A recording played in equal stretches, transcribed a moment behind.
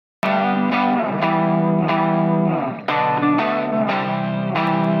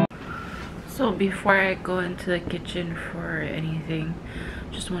So before I go into the kitchen for anything,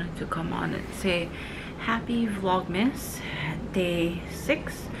 just wanted to come on and say happy vlogmas day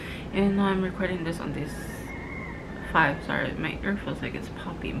 6. Even though I'm recording this on day 5, sorry, my ear feels like it's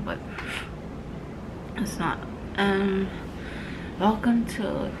popping, but it's not. Welcome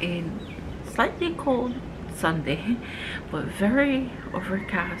to a slightly cold Sunday, but very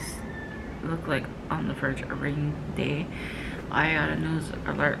overcast. Look like on the verge of a rain day. I got a news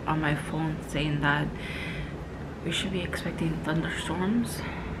alert on my phone saying that we should be expecting thunderstorms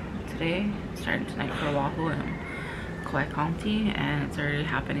today, starting tonight for Oahu and Kauai County, and it's already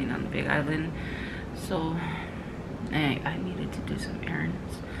happening on the Big Island. So I needed to do some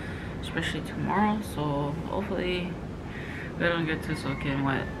errands, especially tomorrow, so hopefully we don't get too soaking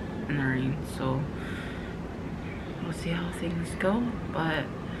wet in the rain. So we'll see how things go. But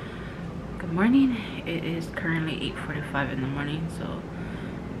good morning. It is currently 8:45 in the morning, so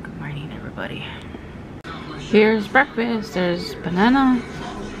good morning everybody. Here's breakfast. There's banana,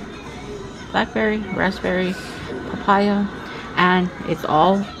 blackberry, raspberry, papaya, and it's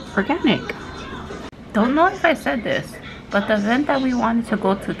all organic. Don't know if I said this, but the event that we wanted to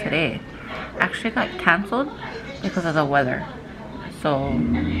go to today actually got canceled because of the weather. So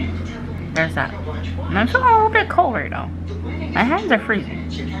there's that. And I'm feeling a little bit cold right now. My hands are freezing.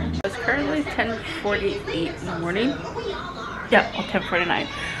 It's currently 10:48 in the morning. Yeah, 10:49.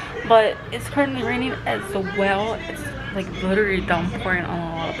 But it's currently raining as well. It's like literally downpouring on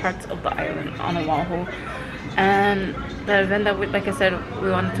a lot of parts of the island on Oahu. And the event that we, like I said,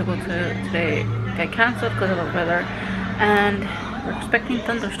 we wanted to go to today got canceled because of the weather. And we're expecting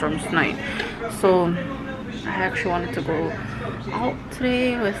thunderstorms tonight. So I actually wanted to go out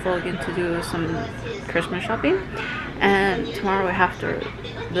today with Logan to do some Christmas shopping, and tomorrow I have to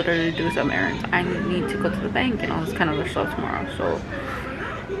literally do some errands. I need to go to the bank and all this kind of other stuff tomorrow. So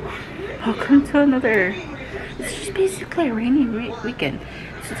welcome to another, it's just basically a rainy weekend.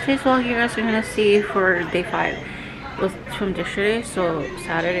 So today's vlog you guys are gonna see for day 5 was from yesterday. So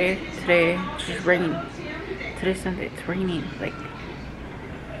Saturday, today it's just raining. Today's Sunday, it's raining. Like,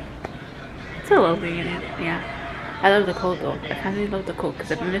 it's a lovely unit. Yeah, I love the cold though. I kind of love the cold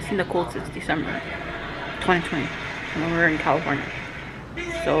because I've been missing the cold since December 2020 when we were in California.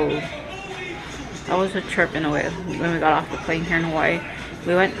 So that was a trip in a way. When we got off the plane here in Hawaii,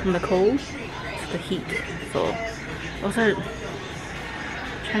 we went from the cold to the heat. So it was a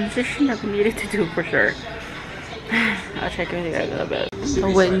transition that we needed to do for sure. I'll check with you guys in a bit.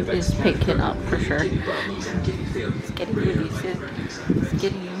 The wind is picking up for sure. It's getting windy soon. It's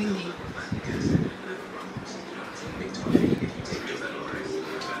getting windy.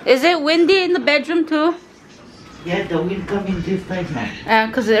 Is it windy in the bedroom too? Yeah, the wind coming this side now. Yeah,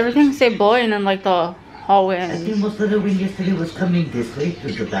 because everything say blowing in like the hallway. I think most of the wind yesterday was coming this way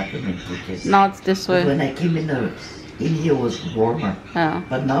to the bathroom and kitchen. Now it's this way. When I came in here was warmer. Yeah.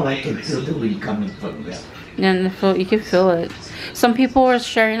 But now I can feel the wind coming from there. And you can feel it. Some people were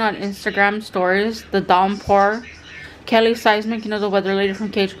sharing on Instagram stories the downpour. Kelly Seismic, you know, the weather lady from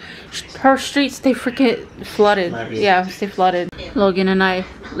Cage, her streets, they freaking flooded. Yeah, stay flooded. Logan and I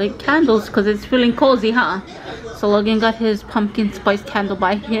lit candles because it's feeling cozy, huh? So Logan got his pumpkin spice candle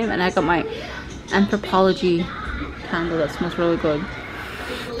by him, and I got my anthropology candle that smells really good.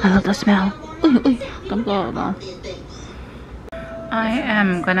 I love the smell. Ooh, ooh, don't blow it now. I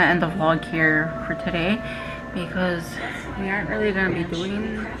am gonna end the vlog here for today because we aren't really gonna be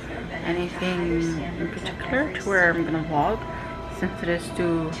doing anything in particular to where I'm gonna vlog, since it is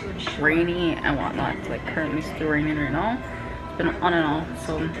still rainy and whatnot. It's like currently still raining right now. It's been on and off.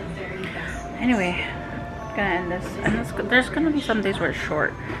 So anyway, I'm gonna end this. And there's gonna be some days where it's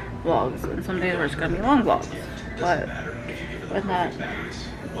short vlogs and some days where it's gonna be long vlogs. But with that,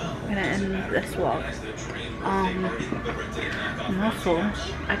 I'm gonna end this vlog. And also,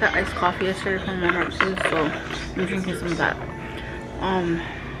 I got iced coffee yesterday from Walmart too, so I'm drinking some of that.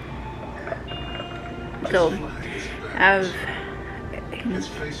 So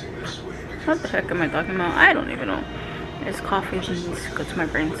what the heck am I talking about? I don't even know. It's coffee that needs to go to my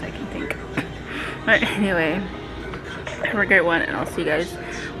brain so I can think. But anyway, have a great one, and I'll see you guys.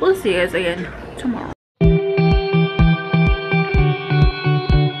 We'll see you guys again tomorrow.